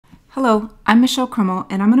Hello, I'm Michelle Krummel,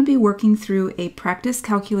 and I'm going to be working through a Practice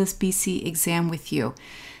Calculus BC exam with you.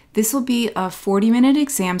 This will be a 40-minute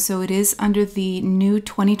exam, so it is under the new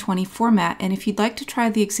 2020 format, and if you'd like to try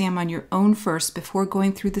the exam on your own first before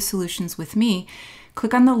going through the solutions with me,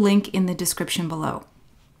 click on the link in the description below.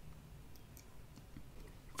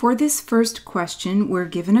 For this first question, we're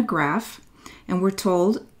given a graph, and we're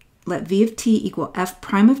told let v of t equal f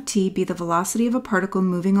prime of t be the velocity of a particle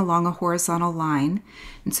moving along a horizontal line.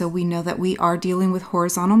 And so we know that we are dealing with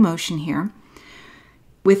horizontal motion here.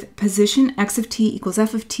 With position x of t equals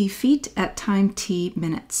f of t feet at time t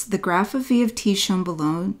minutes. The graph of v of t shown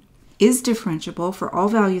below is differentiable for all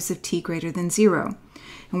values of t greater than 0.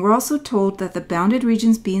 And we're also told that the bounded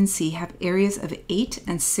regions B and C have areas of 8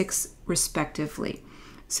 and 6 respectively.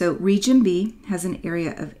 So region B has an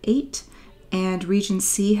area of 8 and region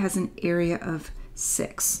C has an area of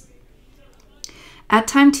 6. At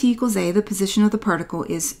time t equals a, the position of the particle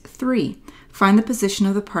is 3. Find the position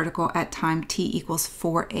of the particle at time t equals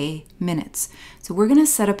 4a minutes. So we're going to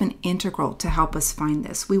set up an integral to help us find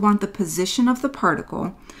this. We want the position of the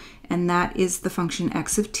particle, and that is the function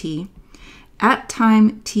x of t, at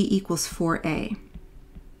time t equals 4a.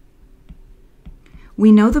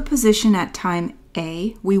 We know the position at time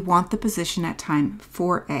a, we want the position at time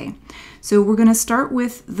 4a. So we're going to start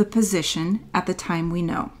with the position at the time we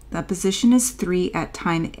know. The position is 3 at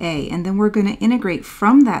time a, and then we're going to integrate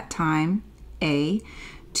from that time a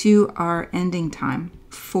to our ending time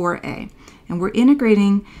 4a. And we're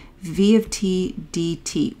integrating v of t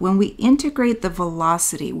dt. When we integrate the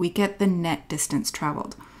velocity, we get the net distance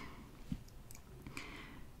traveled.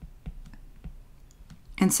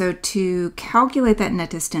 And so to calculate that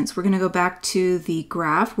net distance, we're going to go back to the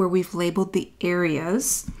graph where we've labeled the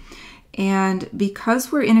areas. And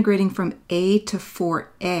because we're integrating from a to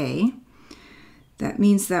 4a, that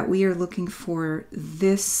means that we are looking for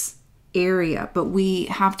this area. But we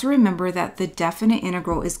have to remember that the definite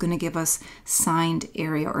integral is going to give us signed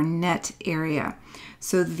area or net area.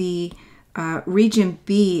 So the region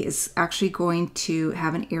B is actually going to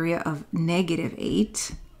have an area of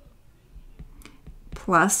 -8.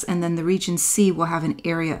 Plus, and then the region C will have an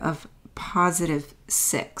area of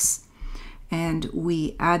 +6. And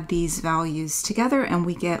we add these values together and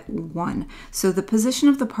we get 1. So the position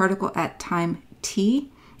of the particle at time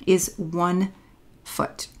t is 1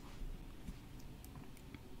 foot.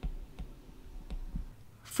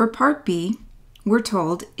 For part B, we're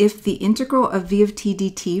told if the integral of v of t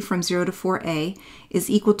dt from 0 to 4a is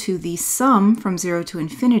equal to the sum from 0 to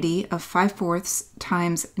infinity of 5/4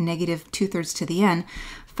 times -2/3 to the n,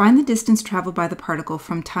 find the distance traveled by the particle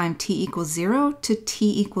from time t equals 0 to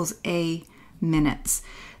t equals a minutes.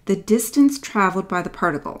 The distance traveled by the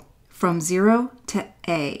particle from 0 to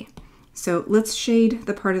a. So let's shade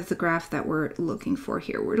the part of the graph that we're looking for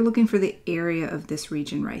here. We're looking for the area of this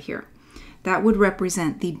region right here. That would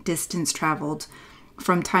represent the distance traveled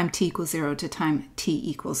from time t equals 0 to time t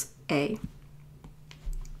equals a.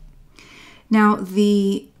 Now,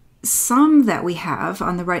 the sum that we have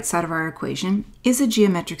on the right side of our equation is a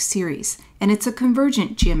geometric series, and it's a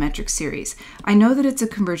convergent geometric series. I know that it's a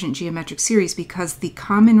convergent geometric series because the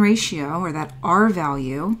common ratio, or that r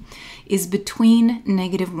value, is between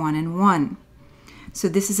 -1 and 1. So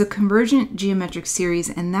this is a convergent geometric series,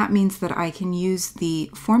 and that means that I can use the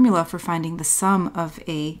formula for finding the sum of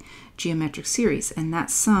a geometric series, and that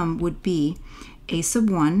sum would be a sub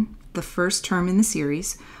 1, the first term in the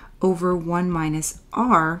series, over 1 minus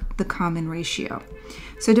r, the common ratio.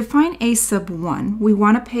 So to find a sub 1, we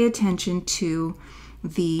want to pay attention to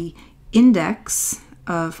the index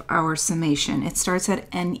of our summation. It starts at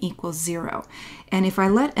n equals 0. And if I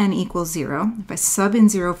let n equal 0, if I sub in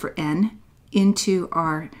 0 for n, into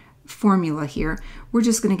our formula here, we're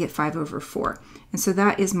just going to get 5/4. And so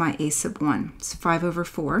that is my a sub 1. It's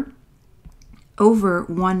 5/4 over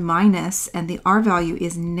 1 minus, and the r value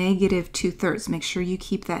is -2/3. Make sure you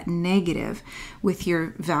keep that negative with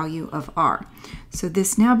your value of r. So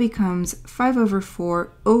this now becomes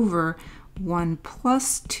 5/4 over 1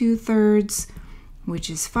 plus 2/3, which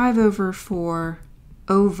is 5/4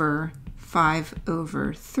 over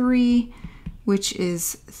 5/3, which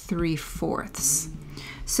is 3/4.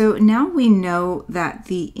 So now we know that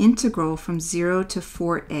the integral from 0 to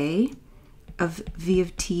 4a of v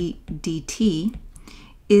of t dt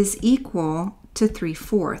is equal to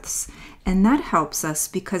 3/4. And that helps us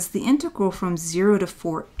because the integral from 0 to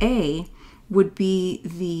 4a would be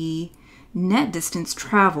the net distance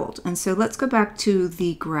traveled. And so let's go back to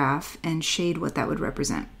the graph and shade what that would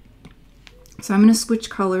represent. So I'm going to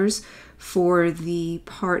switch colors for the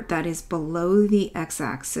part that is below the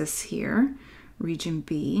x-axis here, region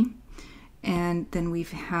B. And then we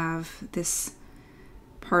have this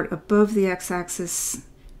part above the x-axis,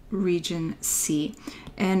 region C.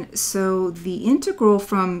 And so the integral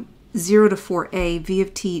from 0 to 4a v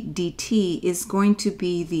of t dt is going to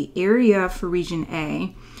be the area for region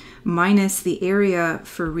A minus the area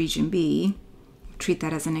for region B, treat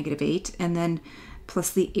that as a -8, and then plus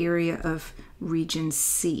the area of region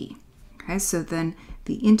C. Okay, so then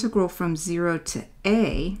the integral from 0 to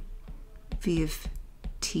a v of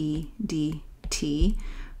t dt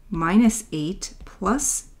minus 8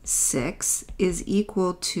 plus 6 is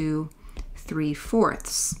equal to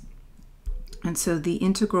 3/4. And so the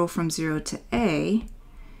integral from 0 to a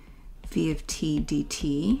v of t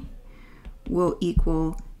dt will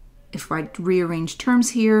equal, if I rearrange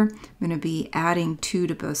terms here, I'm going to be adding 2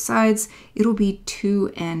 to both sides. It'll be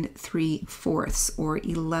 2 3/4, or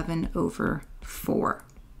 11/4.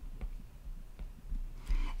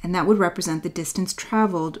 And that would represent the distance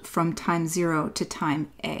traveled from time 0 to time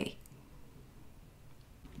A.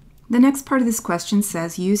 The next part of this question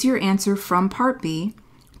says, use your answer from part B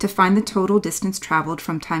to find the total distance traveled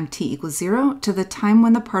from time t equals 0 to the time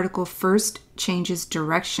when the particle first changes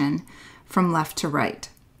direction from left to right,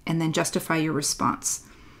 and then justify your response.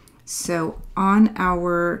 So on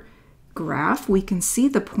our graph, we can see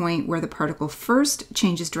the point where the particle first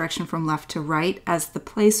changes direction from left to right as the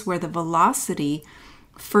place where the velocity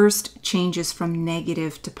first changes from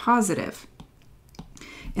negative to positive.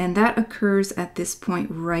 And that occurs at this point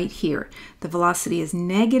right here. The velocity is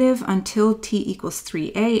negative until t equals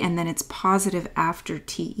 3a, and then it's positive after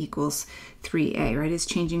t equals 3a, right? It's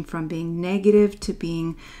changing from being negative to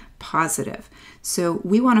being positive. So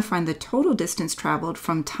we want to find the total distance traveled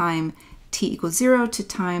from time t equals 0 to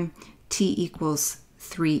time t equals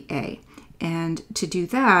 3a. And to do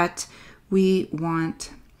that, we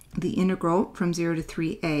want the integral from 0 to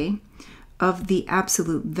 3a of the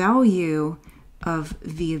absolute value of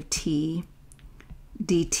v of t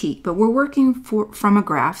dt. But we're working from a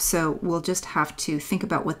graph, so we'll just have to think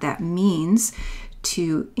about what that means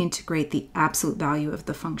to integrate the absolute value of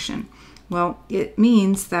the function. Well, it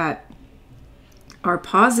means that our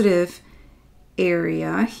positive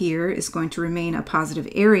area here is going to remain a positive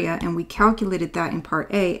area, and we calculated that in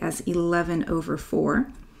part A as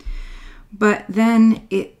 11/4. But then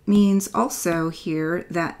it means also here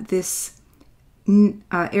that this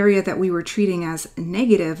area that we were treating as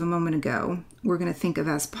negative a moment ago, we're going to think of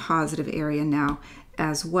as positive area now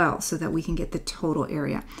as well, so that we can get the total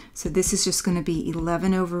area. So this is just going to be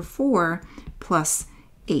 11/4 plus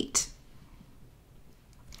 8.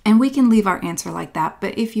 And we can leave our answer like that,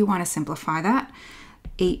 but if you want to simplify that,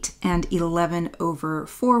 8 and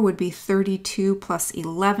 11/4 would be 32 plus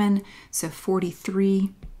 11, so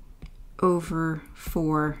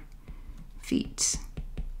 43/4 feet.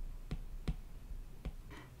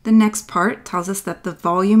 The next part tells us that the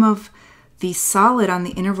volume of the solid on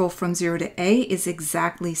the interval from 0 to a is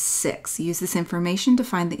exactly 6. Use this information to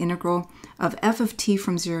find the integral of f of t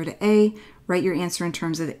from 0 to a. Write your answer in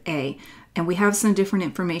terms of a. And we have some different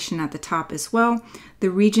information at the top as well. The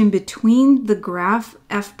region between the graph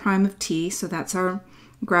f prime of t, so that's our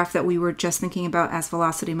graph that we were just thinking about as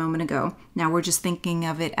velocity a moment ago. Now we're just thinking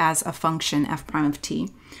of it as a function f prime of t.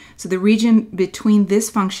 So the region between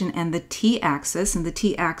this function and the t-axis, and the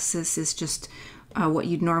t-axis is just what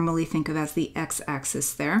you'd normally think of as the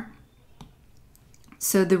x-axis there.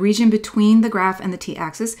 So the region between the graph and the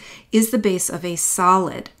t-axis is the base of a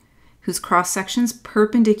solid whose cross-sections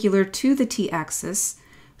perpendicular to the t-axis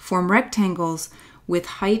form rectangles with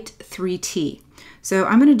height 3t. So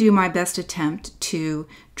I'm going to do my best attempt to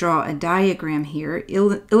draw a diagram here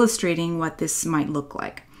illustrating what this might look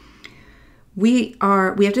like. We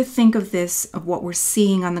have to think of this, of what we're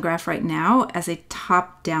seeing on the graph right now, as a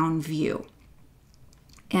top-down view.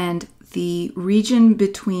 And the region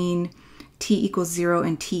between t equals 0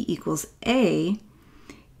 and t equals a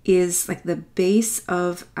is like the base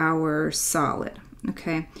of our solid.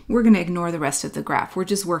 Okay, we're going to ignore the rest of the graph. We're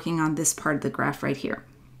just working on this part of the graph right here.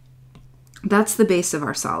 That's the base of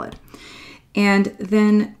our solid. And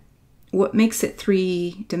then what makes it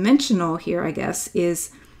three-dimensional here, I guess, is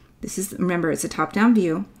this is, remember, it's a top-down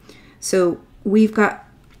view. So we've got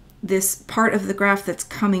this part of the graph that's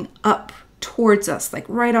coming up towards us, like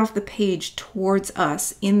right off the page towards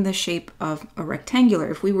us in the shape of a rectangular.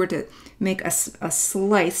 If we were to make a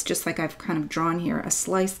slice, just like I've kind of drawn here, a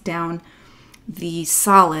slice down the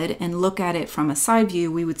solid and look at it from a side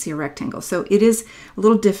view, we would see a rectangle. So it is a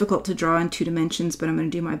little difficult to draw in 2 dimensions, but I'm going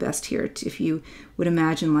to do my best here. If you would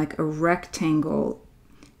imagine like a rectangle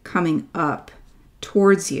coming up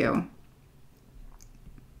towards you,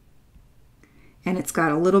 and it's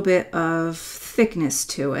got a little bit of thickness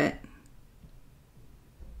to it,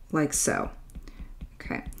 like so.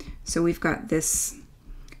 Okay, so we've got this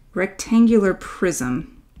rectangular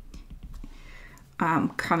prism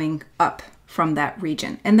coming up from that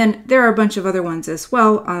region. And then there are a bunch of other ones as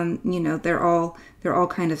well. You know, they're all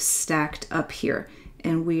kind of stacked up here.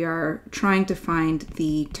 And we are trying to find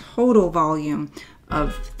the total volume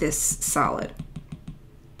of this solid.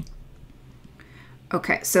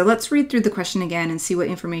 Okay, so let's read through the question again and see what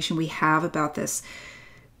information we have about this.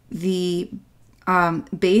 The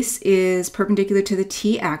base is perpendicular to the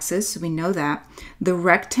t-axis, so we know that. The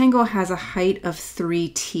rectangle has a height of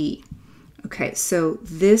 3t. Okay, so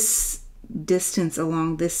this distance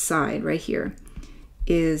along this side right here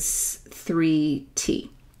is 3t.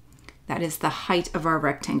 That is the height of our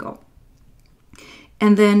rectangle.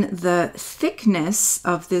 And then the thickness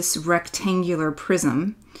of this rectangular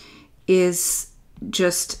prism is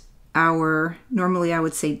just our, normally I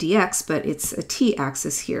would say dx, but it's a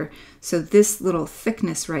t-axis here. So this little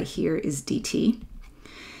thickness right here is dt.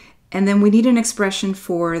 And then we need an expression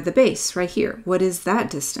for the base right here. What is that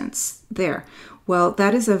distance there? Well,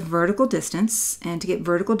 that is a vertical distance. And to get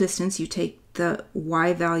vertical distance, you take the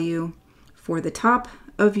y value for the top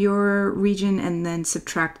of your region and then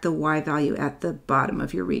subtract the y value at the bottom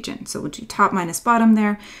of your region. So we'll do top minus bottom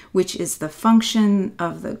there, which is the function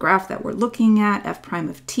of the graph that we're looking at, f prime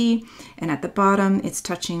of t. And at the bottom, it's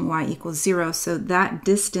touching y equals 0. So that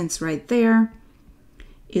distance right there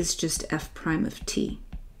is just f prime of t.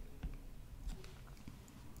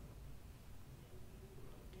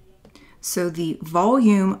 So the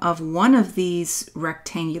volume of one of these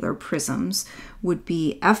rectangular prisms would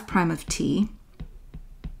be f prime of t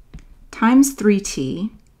times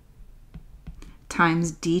 3t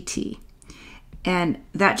times dt. And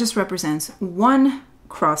that just represents one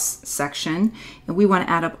cross section, and we want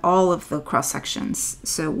to add up all of the cross sections.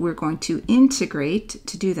 So we're going to integrate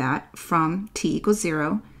to do that from t equals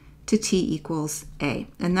 0 to t equals a.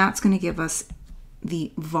 And that's going to give us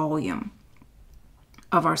the volume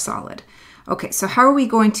of our solid. Okay, so how are we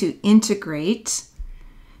going to integrate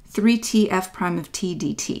 3t f prime of t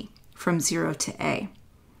dt from 0 to a?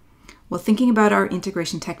 Well, thinking about our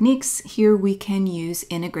integration techniques, here we can use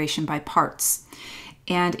integration by parts.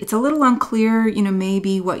 And it's a little unclear, you know,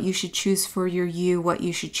 maybe what you should choose for your u, what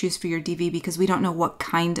you should choose for your dv, because we don't know what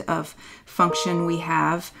kind of function we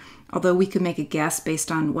have, although we could make a guess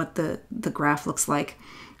based on what the graph looks like.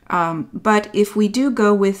 But if we do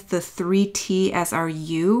go with the 3t as our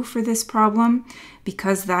u for this problem,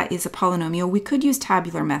 because that is a polynomial, we could use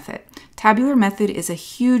tabular method. Tabular method is a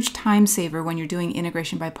huge time saver when you're doing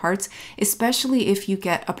integration by parts, especially if you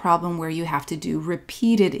get a problem where you have to do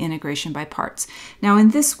repeated integration by parts. Now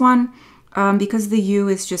in this one, because the u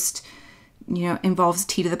is just, you know, involves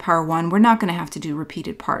t to the power 1, we're not going to have to do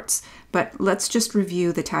repeated parts. But let's just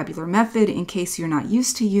review the tabular method in case you're not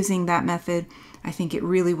used to using that method. I think it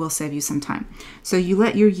really will save you some time. So you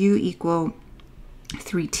let your u equal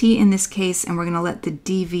 3t in this case, and we're going to let the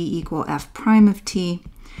dv equal f prime of t.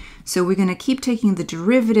 So we're going to keep taking the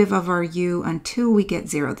derivative of our u until we get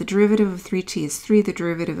 0. The derivative of 3t is 3. The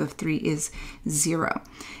derivative of 3 is 0.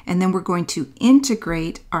 And then we're going to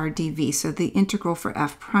integrate our dv. So the integral for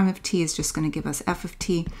f prime of t is just going to give us f of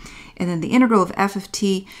t. And then the integral of f of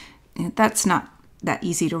t, that's not that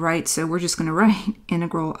easy to write, so we're just going to write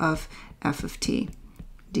integral of f of t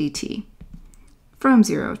dt from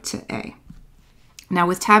 0 to a. Now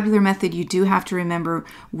with tabular method, you do have to remember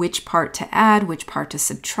which part to add, which part to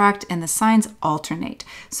subtract, and the signs alternate.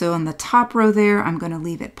 So on the top row there, I'm going to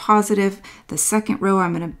leave it positive. The second row,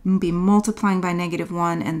 I'm going to be multiplying by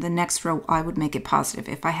 -1, and the next row, I would make it positive.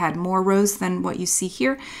 If I had more rows than what you see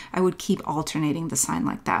here, I would keep alternating the sign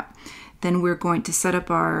like that. Then we're going to set up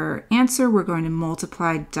our answer. We're going to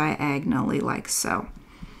multiply diagonally like so.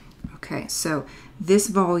 Okay, so this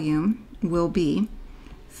volume will be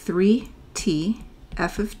 3t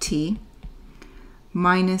f of t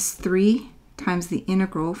minus 3 times the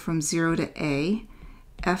integral from 0 to a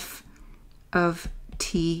f of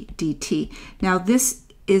t dt. Now this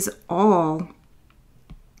is all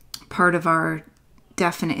part of our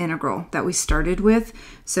definite integral that we started with.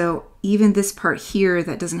 So even this part here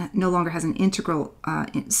that no longer has an integral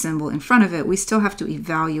symbol in front of it, we still have to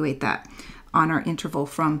evaluate that on our interval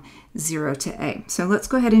from 0 to a. So let's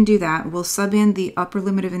go ahead and do that. We'll sub in the upper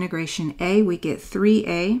limit of integration a. We get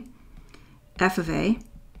 3a f of a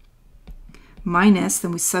minus,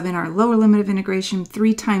 then we sub in our lower limit of integration.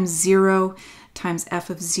 3 times 0 times f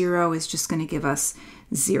of 0 is just going to give us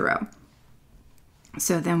 0.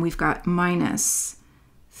 So then we've got minus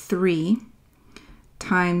 3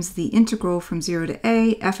 times the integral from 0 to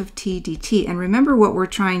a f of t dt. And remember what we're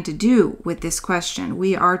trying to do with this question.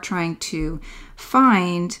 We are trying to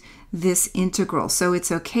find this integral. So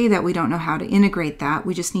it's okay that we don't know how to integrate that.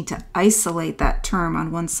 We just need to isolate that term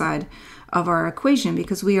on one side of our equation,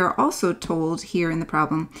 because we are also told here in the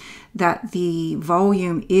problem that the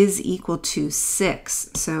volume is equal to 6.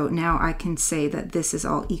 So now I can say that this is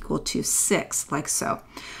all equal to 6, like so.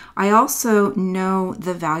 I also know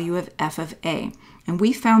the value of f of a, and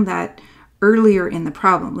we found that earlier in the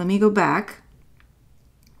problem. Let me go back.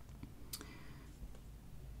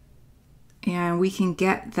 And we can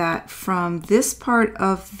get that from this part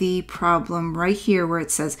of the problem right here where it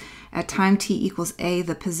says at time t equals a,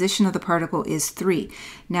 the position of the particle is 3.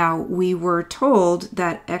 Now, we were told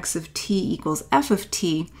that x of t equals f of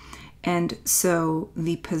t, and so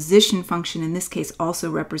the position function in this case also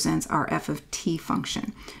represents our f of t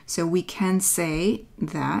function. So we can say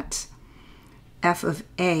that f of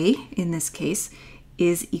a, in this case,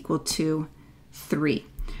 is equal to 3.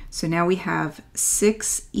 So now we have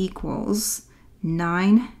 6 equals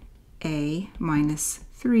 9a minus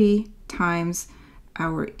 3 times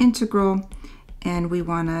our integral. And we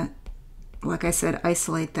want to, like I said,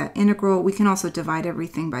 isolate that integral. We can also divide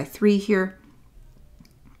everything by 3 here.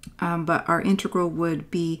 But our integral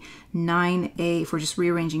would be 9a. If we're just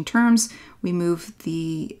rearranging terms, we move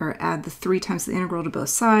or add the 3 times the integral to both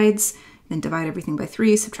sides, then divide everything by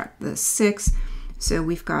 3, subtract the 6. So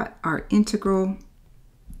we've got our integral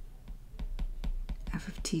f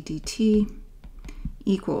of t dt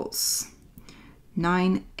equals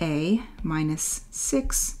 9a minus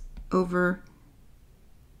 6 over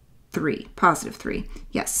 3, positive 3.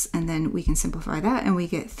 Yes, and then we can simplify that and we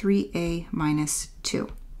get 3a minus 2.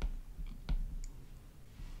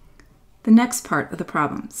 The next part of the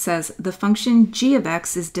problem says the function g of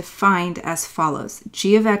x is defined as follows.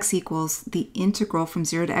 G of x equals the integral from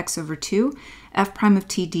 0 to x over 2 f prime of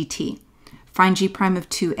t dt. Find g prime of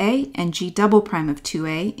 2a and g double prime of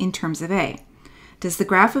 2a in terms of a. Does the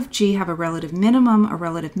graph of g have a relative minimum, a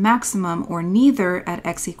relative maximum, or neither at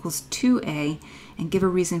x equals 2a? And give a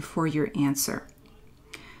reason for your answer.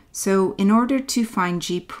 So in order to find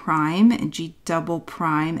g prime and g double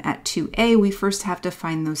prime at 2a, we first have to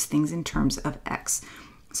find those things in terms of x.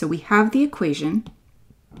 So we have the equation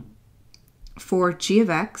for g of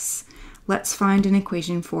x. Let's find an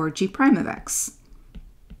equation for g prime of x.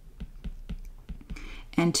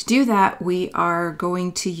 And to do that, we are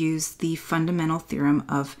going to use the fundamental theorem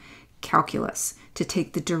of calculus. To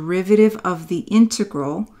take the derivative of the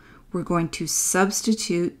integral, we're going to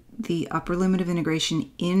substitute the upper limit of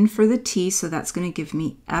integration in for the t, so that's going to give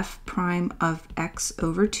me f prime of x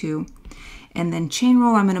over 2. And then chain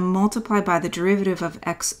rule, I'm going to multiply by the derivative of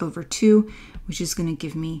x over 2, which is going to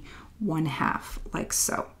give me 1/2, like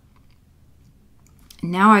so.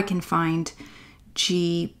 Now I can find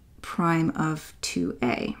g prime of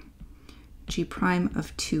 2a. G prime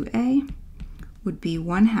of 2a would be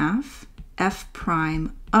 1/2 f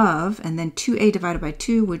prime of, and then 2a divided by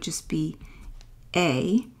 2 would just be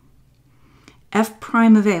a. F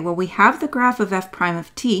prime of a, well, we have the graph of f prime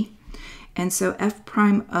of t, and so f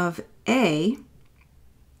prime of a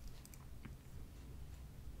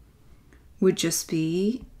would just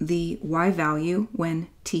be the y value when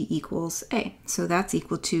t equals a. So that's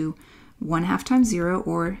equal to 1/2 times 0,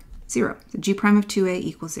 or 0. So g prime of 2a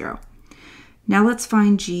equals 0. Now let's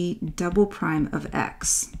find g double prime of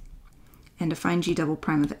x. And to find g double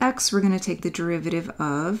prime of x, we're going to take the derivative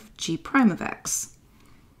of g prime of x.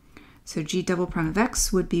 So g double prime of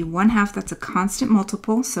x would be 1/2. That's a constant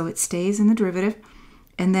multiple, so it stays in the derivative.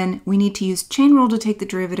 And then we need to use chain rule to take the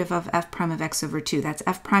derivative of f prime of x over 2. That's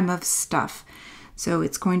f prime of stuff. So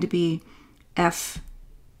it's going to be f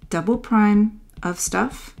double prime of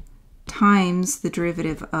stuff times the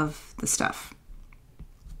derivative of the stuff.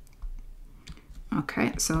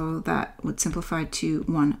 Okay, so that would simplify to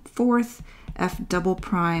 1/4 f double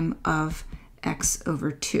prime of x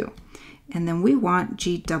over 2. And then we want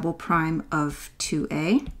g double prime of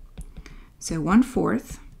 2a. So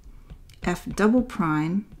 1/4 f double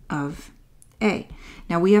prime of a.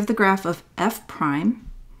 Now we have the graph of f prime,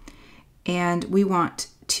 and we want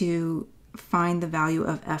to find the value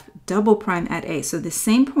of f double prime at a. So the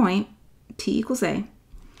same point, t equals a.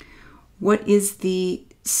 What is the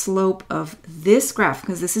slope of this graph?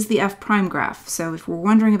 Because this is the f prime graph. So if we're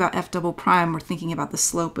wondering about f double prime, we're thinking about the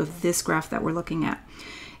slope of this graph that we're looking at.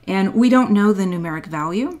 And we don't know the numeric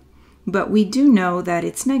value, but we do know that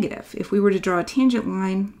it's negative. If we were to draw a tangent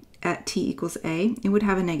line at t equals a, it would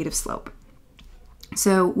have a negative slope.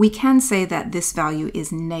 So we can say that this value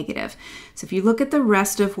is negative. So if you look at the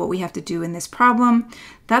rest of what we have to do in this problem,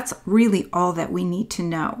 that's really all that we need to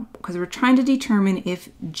know, because we're trying to determine if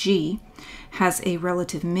G has a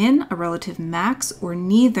relative min, a relative max, or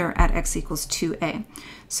neither at x equals 2a.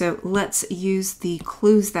 So let's use the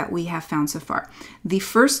clues that we have found so far. The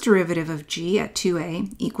first derivative of G at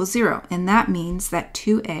 2a equals 0, and that means that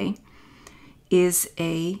 2a is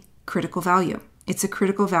a critical value. It's a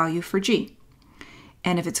critical value for G.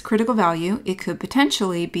 And if it's a critical value, it could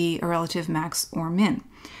potentially be a relative max or min.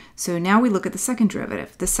 So now we look at the second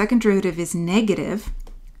derivative. The second derivative is negative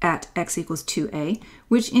at x equals 2a,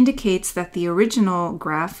 which indicates that the original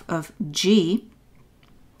graph of G,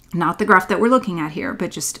 not the graph that we're looking at here, but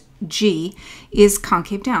just G, is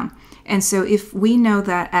concave down. And so if we know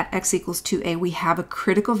that at x equals 2a we have a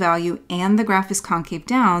critical value and the graph is concave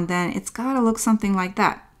down, then it's got to look something like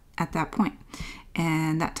that at that point.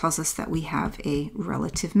 And that tells us that we have a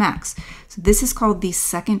relative max. So this is called the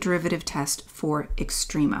second derivative test for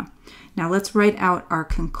extrema. Now let's write out our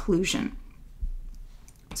conclusion.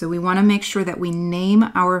 So we want to make sure that we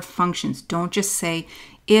name our functions. Don't just say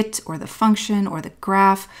it or the function or the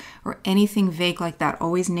graph or anything vague like that.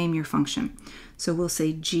 Always name your function. So we'll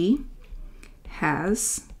say G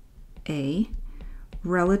has a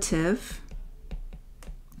relative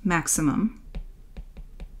maximum.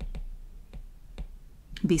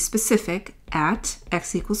 Be specific at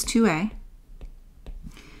x equals 2a,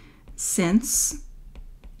 since,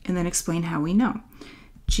 and then explain how we know.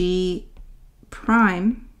 G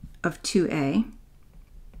prime of 2a,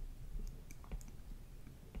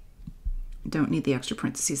 don't need the extra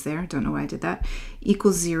parentheses there, don't know why I did that,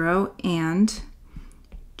 equals 0, and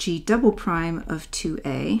G double prime of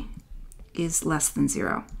 2a is less than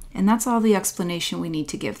 0. And that's all the explanation we need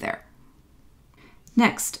to give there.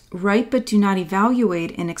 Next, write but do not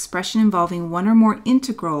evaluate an expression involving one or more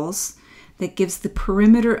integrals that gives the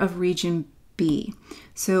perimeter of region B.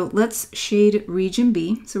 So let's shade region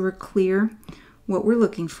B so we're clear what we're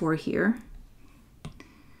looking for here.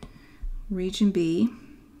 Region B.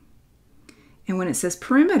 And when it says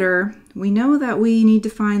perimeter, we know that we need to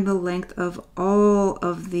find the length of all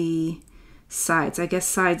of the sides. I guess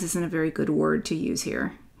sides isn't a very good word to use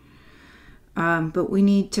here. But we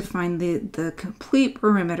need to find the complete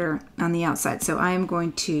perimeter on the outside. So I am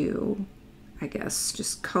going to, I guess,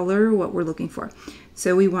 just color what we're looking for.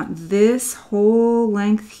 So we want this whole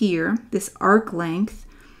length here, this arc length,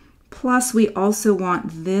 plus we also want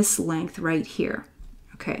this length right here.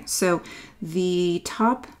 Okay, so the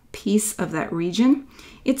top piece of that region,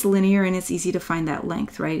 it's linear and it's easy to find that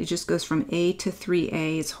length, right? It just goes from A to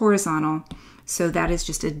 3A, it's horizontal. So that is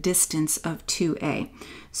just a distance of 2a.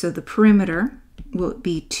 So the perimeter will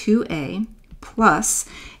be 2a plus,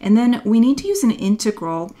 and then we need to use an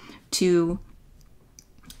integral to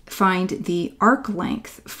find the arc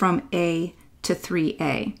length from a to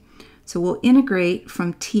 3a. So we'll integrate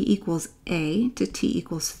from t equals a to t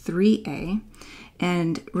equals 3a.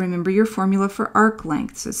 And remember your formula for arc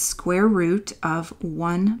length. So square root of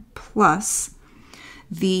 1 plus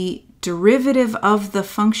the derivative of the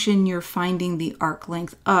function you're finding the arc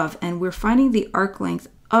length of, and we're finding the arc length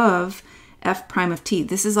of f prime of t.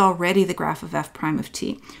 This is already the graph of f prime of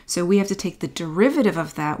t. So we have to take the derivative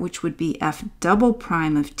of that, which would be f double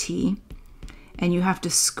prime of t, and you have to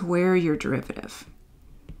square your derivative.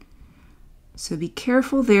 So be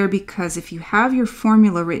careful there, because if you have your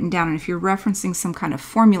formula written down, and if you're referencing some kind of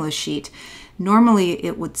formula sheet, normally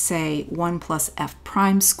it would say 1 plus f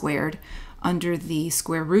prime squared under the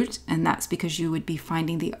square root, and that's because you would be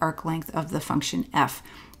finding the arc length of the function f.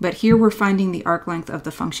 But here we're finding the arc length of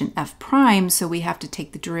the function f prime, so we have to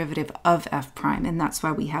take the derivative of f prime, and that's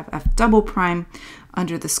why we have f double prime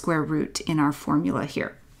under the square root in our formula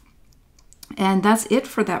here. And that's it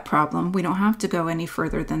for that problem. We don't have to go any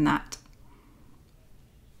further than that.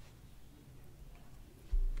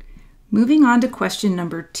 Moving on to question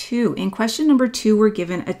number 2. In question number 2, we're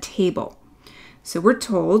given a table. So we're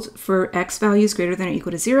told for x values greater than or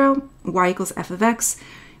equal to 0, y equals f of x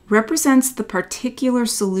represents the particular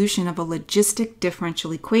solution of a logistic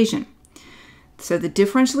differential equation. So the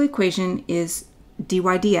differential equation is dy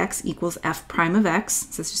dx equals f prime of x.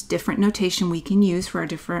 So it's just different notation we can use for our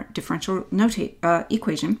differential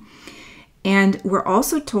equation. And we're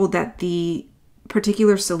also told that the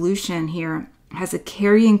particular solution here has a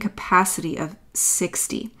carrying capacity of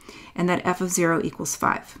 60, and that f of 0 equals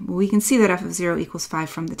 5. Well, we can see that f of 0 equals 5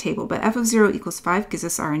 from the table, but f of 0 equals 5 gives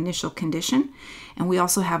us our initial condition, and we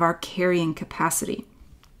also have our carrying capacity.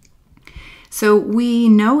 So we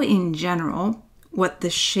know in general what the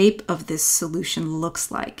shape of this solution looks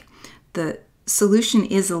like. The solution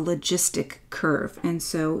is a logistic curve. And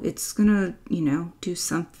so it's going to, do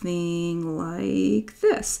something like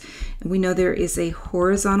this. And we know there is a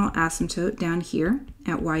horizontal asymptote down here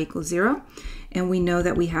at y equals 0. And we know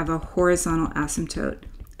that we have a horizontal asymptote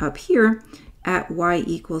up here at y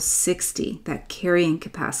equals 60, that carrying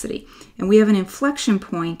capacity. And we have an inflection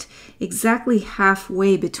point exactly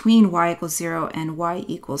halfway between y equals 0 and y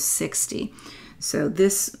equals 60. So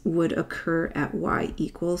this would occur at y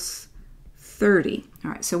equals 30.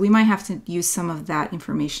 All right, so we might have to use some of that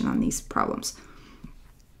information on these problems.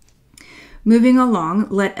 Moving along,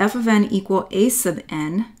 let f of n equal a sub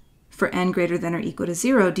n for n greater than or equal to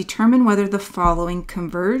 0. Determine whether the following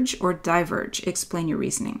converge or diverge. Explain your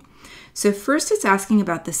reasoning. So first it's asking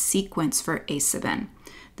about the sequence for a sub n,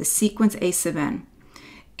 the sequence a sub n.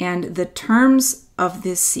 And the terms of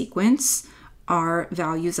this sequence are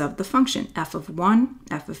values of the function, f of 1,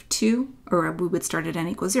 f of 2, or we would start at n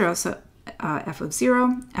equals 0, so f of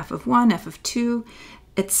 0, f of 1, f of 2,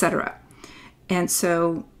 etc. And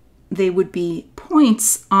so they would be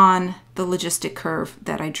points on the logistic curve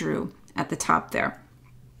that I drew at the top there.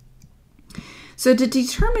 So to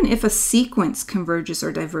determine if a sequence converges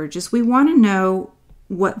or diverges, we want to know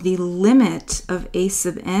what the limit of a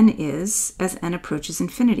sub n is as n approaches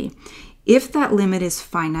infinity. If that limit is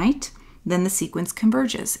finite, then the sequence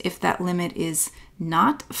converges. If that limit is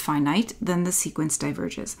not finite, then the sequence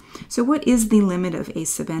diverges. So what is the limit of a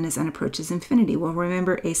sub n as n approaches infinity? Well,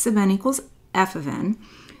 remember a sub n equals f of n.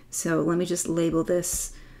 So let me just label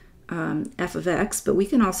this f of x, but we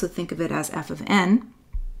can also think of it as f of n.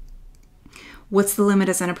 What's the limit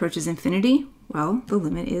as n approaches infinity? Well, the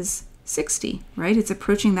limit is 60, right? It's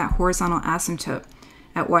approaching that horizontal asymptote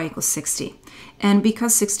at y equals 60. And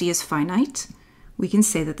because 60 is finite, we can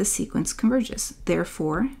say that the sequence converges.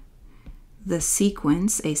 Therefore, the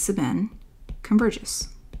sequence a sub n converges.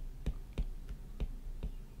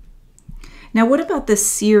 Now, what about the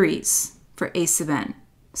series for a sub n,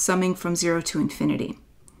 summing from 0 to infinity?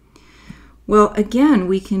 Well, again,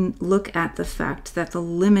 we can look at the fact that the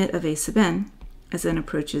limit of a sub n as n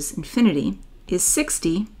approaches infinity is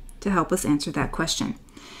 60 to help us answer that question.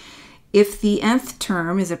 If the nth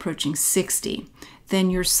term is approaching 60, then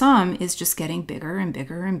your sum is just getting bigger and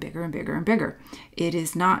bigger and bigger and bigger and bigger. It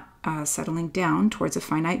is not settling down towards a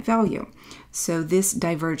finite value. So this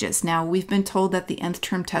diverges. Now, we've been told that the nth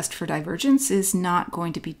term test for divergence is not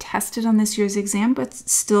going to be tested on this year's exam, but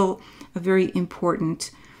still a very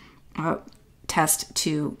important test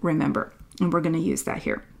to remember. And we're going to use that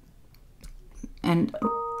here. And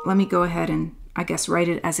let me go ahead and, I guess, write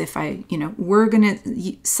it as if I, were going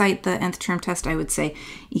to cite the nth term test. I would say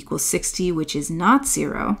equals 60, which is not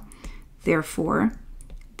 0. Therefore,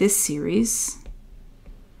 this series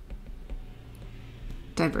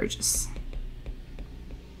diverges.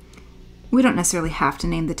 We don't necessarily have to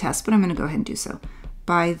name the test, but I'm going to go ahead and do so.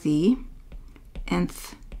 By the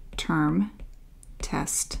nth term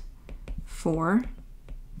test for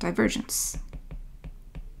divergence.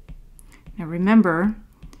 Now remember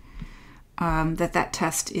that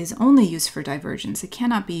test is only used for divergence. It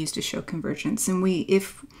cannot be used to show convergence. And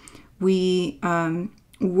if we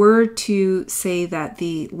were to say that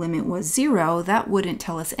the limit was 0, that wouldn't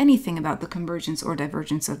tell us anything about the convergence or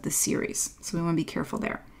divergence of the series. So we want to be careful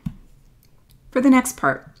there. For the next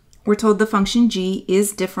part, we're told the function g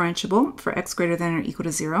is differentiable for x greater than or equal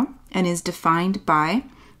to 0 and is defined by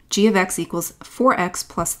g of x equals 4x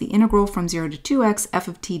plus the integral from 0 to 2x f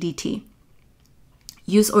of t dt.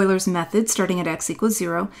 Use Euler's method starting at x equals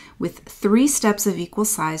 0 with 3 steps of equal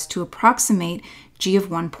size to approximate g of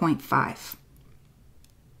 1.5.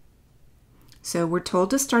 So we're told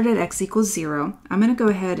to start at x equals 0. I'm going to go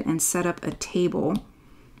ahead and set up a table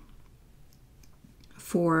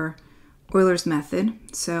for Euler's method.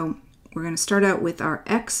 So we're going to start out with our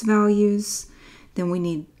x values, then we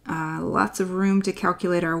need lots of room to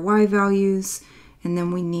calculate our y values, and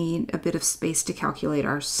then we need a bit of space to calculate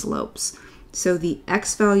our slopes. So the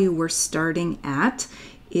x value we're starting at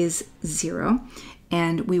is 0,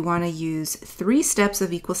 and we want to use 3 steps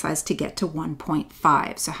of equal size to get to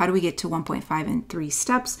 1.5. So how do we get to 1.5 in 3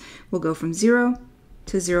 steps? We'll go from 0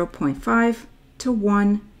 to 0.5 to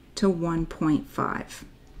 1 to 1.5.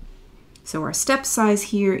 So our step size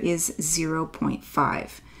here is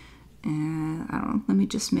 0.5. And I don't know, let me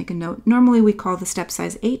just make a note. Normally we call the step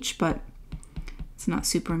size h, but it's not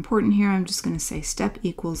super important here. I'm just going to say step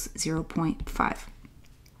equals 0.5.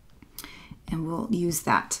 And we'll use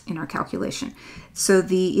that in our calculation. So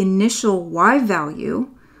the initial y value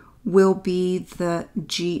will be the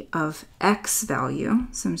g of x value.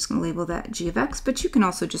 So I'm just going to label that g of x, but you can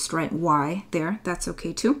also just write y there. That's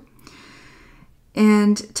okay too.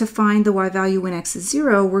 And to find the y value when x is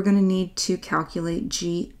 0, we're going to need to calculate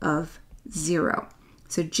g of 0.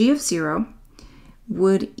 So g of 0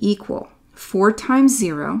 would equal 4 times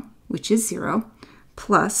 0, which is 0,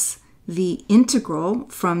 plus the integral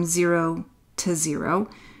from 0 to 0.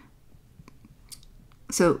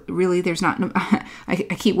 So really there's not, I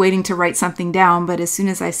keep waiting to write something down, but as soon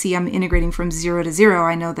as I see I'm integrating from 0 to 0,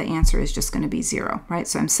 I know the answer is just going to be 0, right?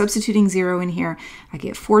 So I'm substituting 0 in here. I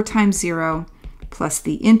get 4 times 0 plus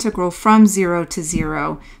the integral from 0 to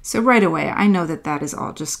 0. So right away, I know that that is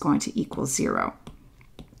all just going to equal 0.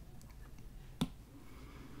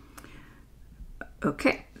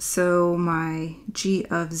 Okay, so my g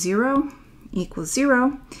of 0 equals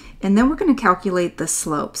 0. And then we're going to calculate the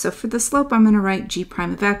slope. So for the slope, I'm going to write g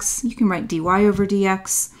prime of x. You can write dy over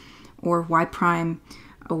dx or y prime,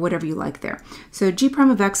 or whatever you like there. So g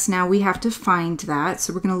prime of x, now we have to find that.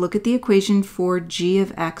 So we're going to look at the equation for g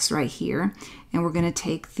of x right here, and we're going to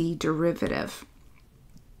take the derivative.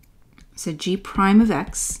 So g prime of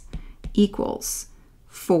x equals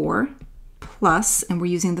 4 plus, and we're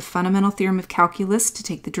using the fundamental theorem of calculus to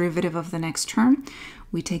take the derivative of the next term.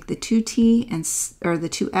 We take the 2t or the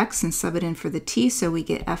 2x and sub it in for the t, so we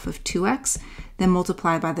get f of 2x, then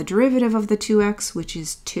multiply by the derivative of the 2x, which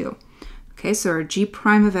is 2. Okay, so our g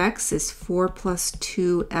prime of x is 4 plus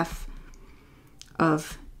 2f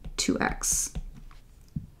of 2x.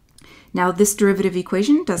 Now this derivative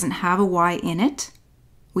equation doesn't have a y in it.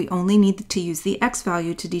 We only need to use the x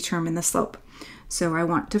value to determine the slope. So I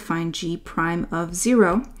want to find g prime of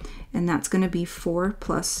 0, and that's going to be 4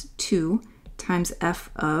 plus 2 times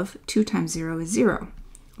f of 2 times 0 is 0,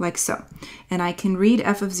 like so. And I can read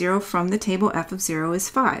f of 0 from the table. F of 0 is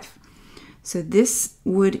 5. So this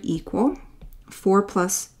would equal 4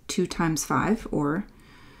 plus 2 times 5, or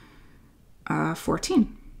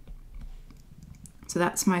 14. So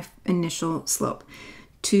that's my initial slope.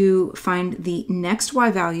 To find the next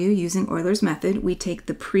y value using Euler's method, we take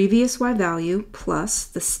the previous y value plus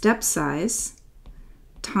the step size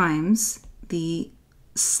times the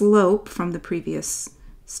slope from the previous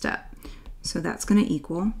step. So that's going to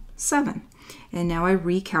equal 7. And now I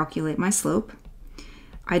recalculate my slope.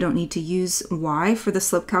 I don't need to use y for the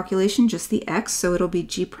slope calculation, just the x, so it'll be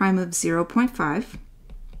g prime of 0.5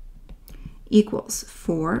 equals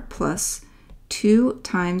 4 plus 2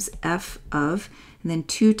 times f of, and then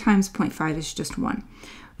 2 times 0.5 is just 1.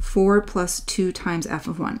 4 plus 2 times f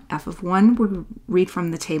of 1. F of 1, we read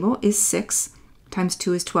from the table, is 6, times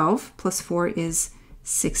 2 is 12, plus 4 is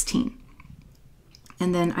 16.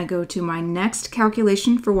 And then I go to my next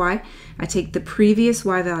calculation for y. I take the previous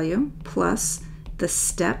y value plus the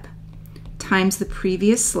step times the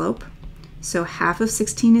previous slope. So half of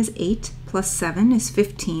 16 is 8, plus 7 is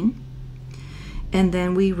 15. And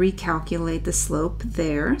then we recalculate the slope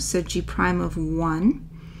there. So g prime of 1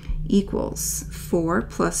 equals 4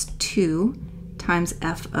 plus 2 times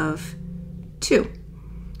f of 2.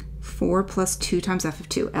 4 plus 2 times f of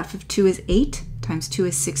 2. F of 2 is 8, times 2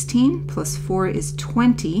 is 16, plus 4 is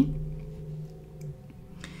 20.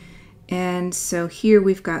 And so here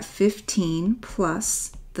we've got 15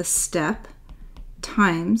 plus the step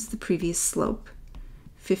times the previous slope.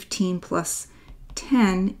 15 plus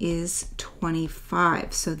 10 is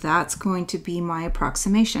 25. So that's going to be my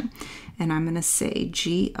approximation. And I'm going to say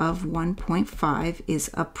g of 1.5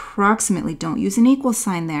 is approximately, don't use an equal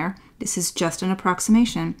sign there, this is just an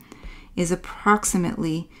approximation, is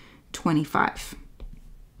approximately 25.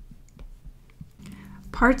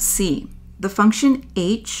 Part C. The function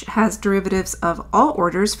h has derivatives of all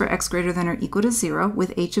orders for x greater than or equal to 0,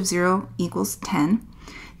 with h of 0 equals 10.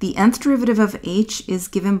 The nth derivative of h is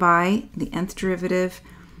given by the nth derivative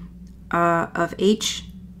of h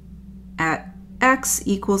at x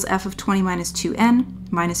equals f of 20 minus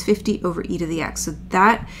 2n minus 50 over e to the x. So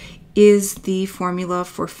that is the formula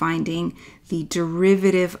for finding the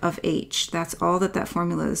derivative of h. That's all that that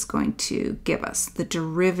formula is going to give us, the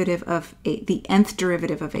derivative of the nth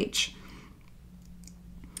derivative of h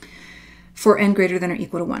for n greater than or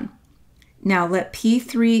equal to 1. Now let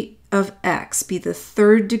P3 of x be the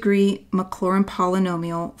third degree Maclaurin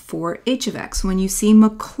polynomial for h of x. When you see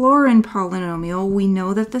Maclaurin polynomial, we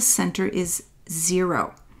know that the center is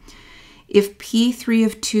 0. If P3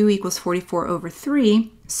 of 2 equals 44 over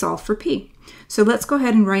 3, solve for P. So let's go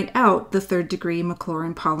ahead and write out the third degree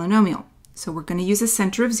Maclaurin polynomial. So we're going to use a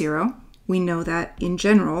center of 0. We know that in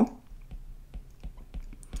general,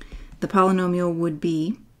 the polynomial would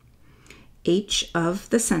be h of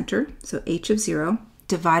the center, so h of 0,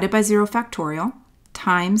 divided by 0 factorial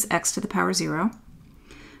times x to the power 0,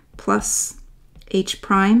 plus h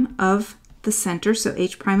prime of the center, so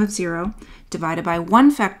h prime of 0, divided by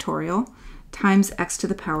 1 factorial times x to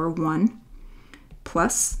the power 1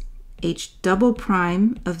 plus h double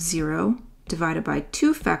prime of 0 divided by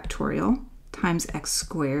 2 factorial times x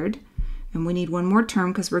squared. And we need one more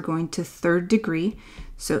term because we're going to third degree.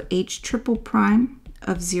 So h triple prime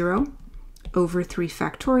of 0 over 3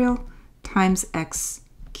 factorial times x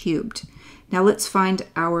cubed. Now let's find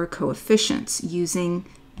our coefficients using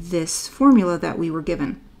this formula that we were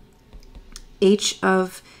given. H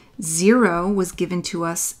of 0 was given to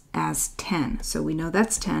us as 10. So we know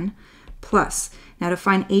that's 10 plus. Now to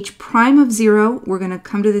find h prime of 0, we're going to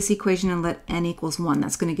come to this equation and let n equals 1.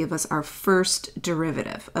 That's going to give us our first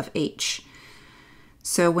derivative of h.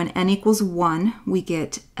 So when n equals 1, we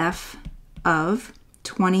get f of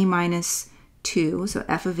 20 minus 2, so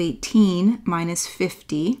f of 18 minus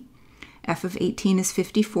 50. F of 18 is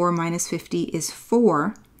 54 minus 50 is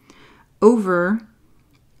 4 over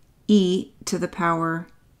e to the power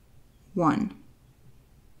 1.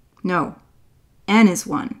 No, n is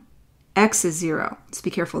 1. X is 0. Let's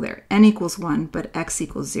be careful there. N equals 1, but x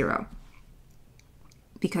equals 0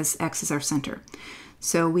 because x is our center.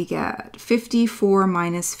 So we get 54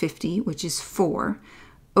 minus 50, which is 4,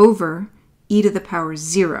 over e to the power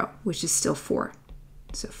 0, which is still 4.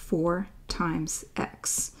 So 4 times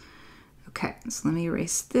x. Okay, so let me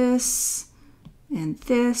erase this, and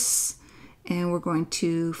we're going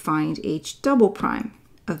to find h double prime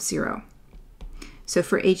of 0. So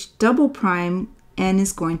for h double prime, n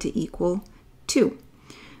is going to equal 2.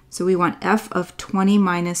 So we want f of 20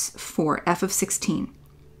 minus 4, f of 16.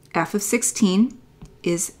 F of 16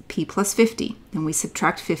 is p plus 50. Then we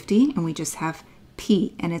subtract 50, and we just have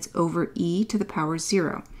p, and it's over e to the power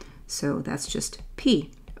 0. So that's just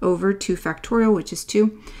p over 2 factorial, which is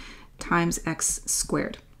 2, times x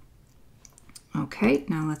squared. Okay,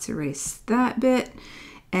 now let's erase that bit.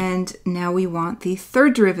 And now we want the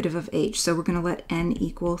third derivative of h. So we're going to let n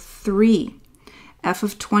equal 3. F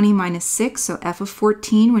of 20 minus 6, so f of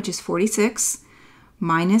 14, which is 46,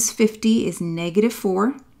 minus 50 is negative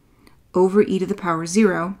 4, over e to the power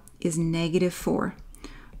 0 is negative 4,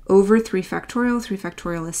 over 3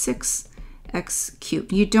 factorial is 6, x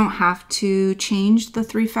cubed. You don't have to change the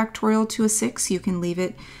 3 factorial to a 6. You can leave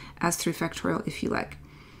it as 3 factorial if you like.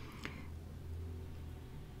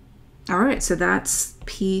 All right, so that's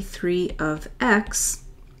P3 of x.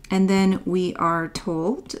 And then we are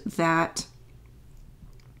told that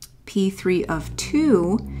P3 of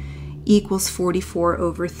 2 equals 44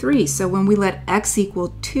 over 3. So when we let x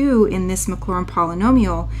equal 2 in this Maclaurin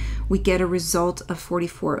polynomial, we get a result of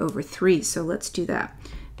 44 over 3. So let's do that.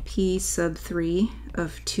 P sub 3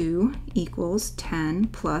 of 2 equals 10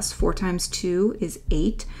 plus 4 times 2 is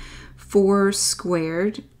 8. 2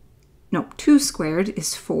 squared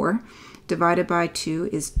is 4. Divided by 2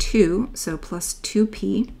 is 2, so plus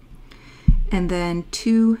 2p. And then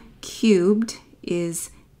 2 cubed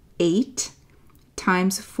is 8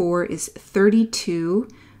 times 4 is 32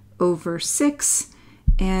 over 6.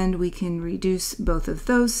 And we can reduce both of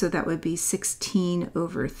those, so that would be 16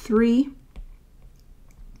 over 3.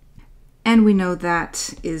 And we know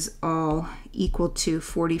that is all equal to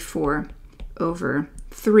 44 over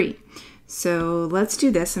 3. So let's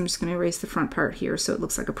do this. I'm just going to erase the front part here so it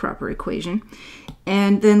looks like a proper equation.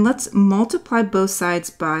 And then let's multiply both sides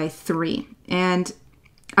by 3. And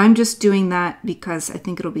I'm just doing that because I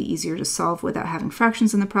think it'll be easier to solve without having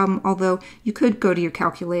fractions in the problem, although you could go to your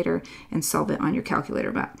calculator and solve it on your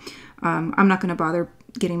calculator. But I'm not going to bother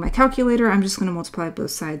getting my calculator. I'm just going to multiply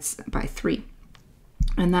both sides by 3.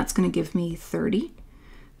 And that's going to give me 30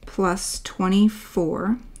 plus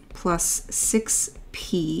 24 plus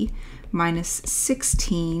 6p minus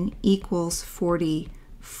 16 equals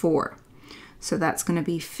 44. So that's going to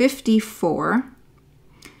be 54.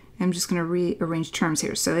 I'm just going to rearrange terms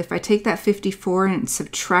here. So if I take that 54 and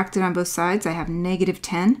subtract it on both sides, I have negative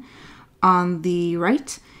 10 on the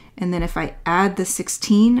right. And then if I add the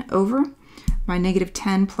 16 over, my negative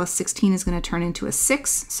 10 plus 16 is going to turn into a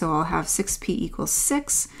 6. So I'll have 6p equals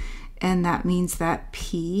 6. And that means that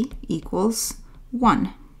p equals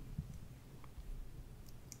 1.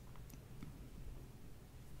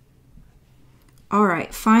 All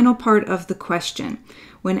right, final part of the question.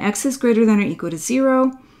 When x is greater than or equal to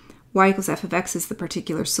 0, y equals f of x is the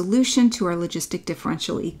particular solution to our logistic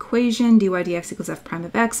differential equation. dy dx equals f prime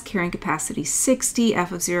of x, carrying capacity 60,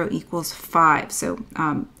 f of 0 equals 5. So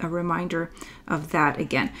a reminder of that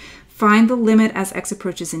again. Find the limit as x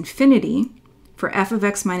approaches infinity for f of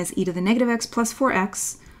x minus e to the negative x plus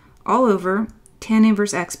 4x all over tan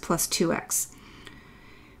inverse x plus 2x.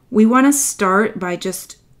 We want to start by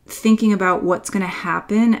just thinking about what's going to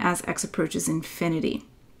happen as x approaches infinity.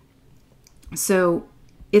 So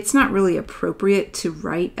it's not really appropriate to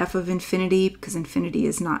write f of infinity because infinity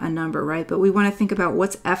is not a number, right? But we want to think about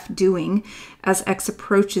what's f doing as x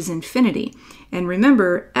approaches infinity. And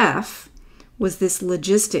remember, f was this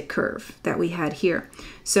logistic curve that we had here.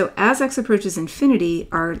 So as x approaches infinity,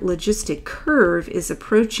 our logistic curve is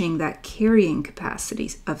approaching that carrying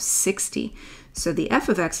capacity of 60. So the f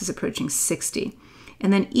of x is approaching 60.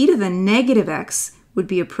 And then e to the negative x would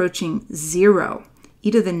be approaching 0.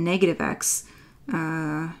 E to the negative x,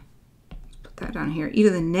 put that down here, e to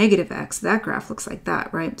the negative x, that graph looks like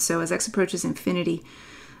that, right? So as x approaches infinity,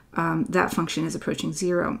 that function is approaching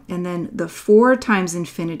 0. And then the 4 times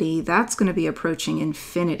infinity, that's going to be approaching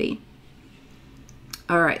infinity.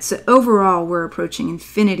 All right, so overall, we're approaching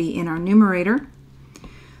infinity in our numerator.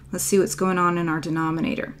 Let's see what's going on in our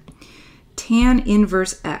denominator. Tan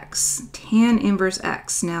inverse x. Tan inverse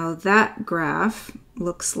x. Now, that graph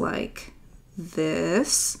looks like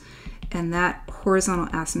this. And that horizontal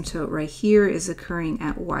asymptote right here is occurring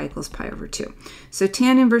at y equals pi over 2. So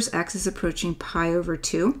tan inverse x is approaching pi over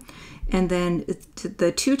 2. And then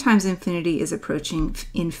the 2 times infinity is approaching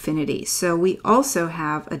infinity. So we also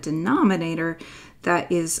have a denominator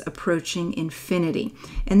that is approaching infinity.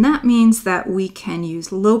 And that means that we can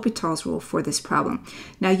use L'Hopital's rule for this problem.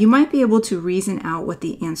 Now, you might be able to reason out what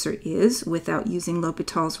the answer is without using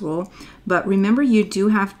L'Hopital's rule, but remember, you do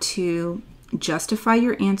have to justify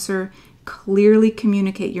your answer, clearly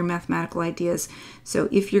communicate your mathematical ideas. So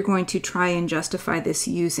if you're going to try and justify this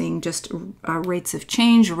using just rates of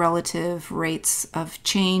change, relative rates of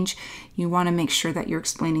change, you want to make sure that you're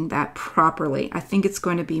explaining that properly. I think it's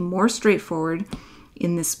going to be more straightforward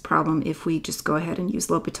in this problem if we just go ahead and use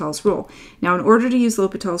L'Hopital's rule. Now, in order to use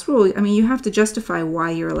L'Hopital's rule, I mean, you have to justify why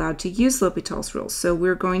you're allowed to use L'Hopital's rule. So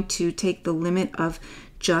we're going to take the limit of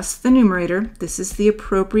just the numerator. This is the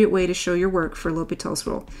appropriate way to show your work for L'Hopital's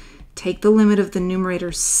rule. Take the limit of the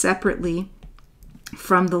numerator separately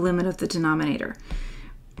from the limit of the denominator,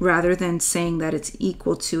 rather than saying that it's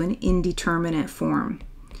equal to an indeterminate form.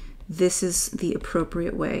 This is the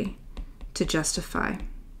appropriate way to justify.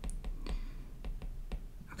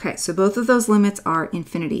 Okay, so both of those limits are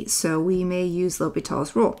infinity, so we may use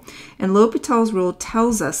L'Hopital's rule. And L'Hopital's rule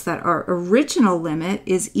tells us that our original limit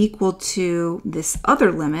is equal to this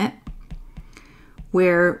other limit,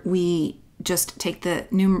 where we just take the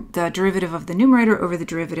derivative of the numerator over the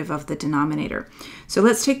derivative of the denominator. So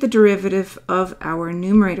let's take the derivative of our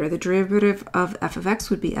numerator. The derivative of f of x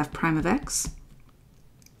would be f prime of x.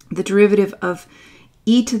 The derivative of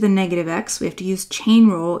e to the negative x, we have to use chain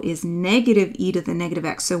rule, is negative e to the negative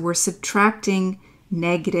x. So we're subtracting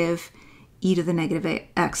negative e to the negative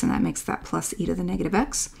x, and that makes that plus e to the negative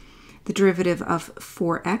x. The derivative of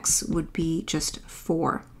 4x would be just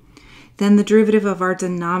 4. Then the derivative of our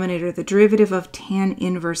denominator, the derivative of tan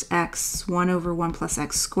inverse x, 1 over 1 plus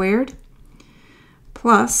x squared,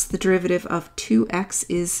 plus the derivative of 2x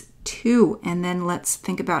is 2. And then let's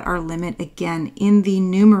think about our limit again in the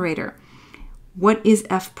numerator. What is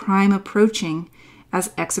f prime approaching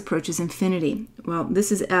as x approaches infinity? Well,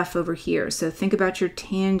 this is f over here. So think about your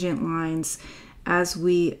tangent lines as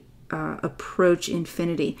we approach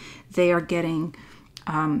infinity. They are getting,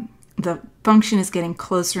 the function is getting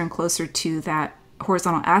closer and closer to that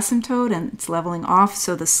horizontal asymptote, and it's leveling off,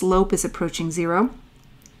 so the slope is approaching 0.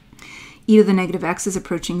 E to the negative x is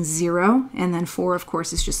approaching 0, and then 4, of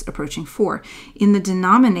course, is just approaching 4. In the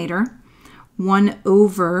denominator, 1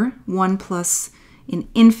 over 1 plus an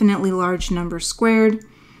infinitely large number squared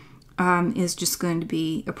is just going to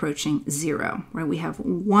be approaching 0, right? We have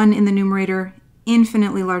 1 in the numerator,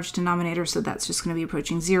 infinitely large denominator, so that's just going to be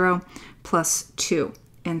approaching 0 plus 2.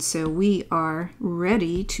 And so we are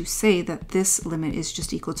ready to say that this limit is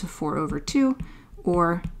just equal to 4 over 2,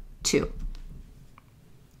 or 2.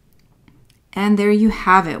 And there you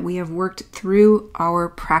have it. We have worked through our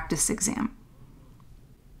practice exam.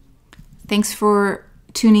 Thanks for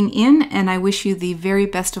tuning in, and I wish you the very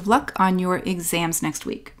best of luck on your exams next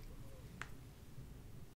week.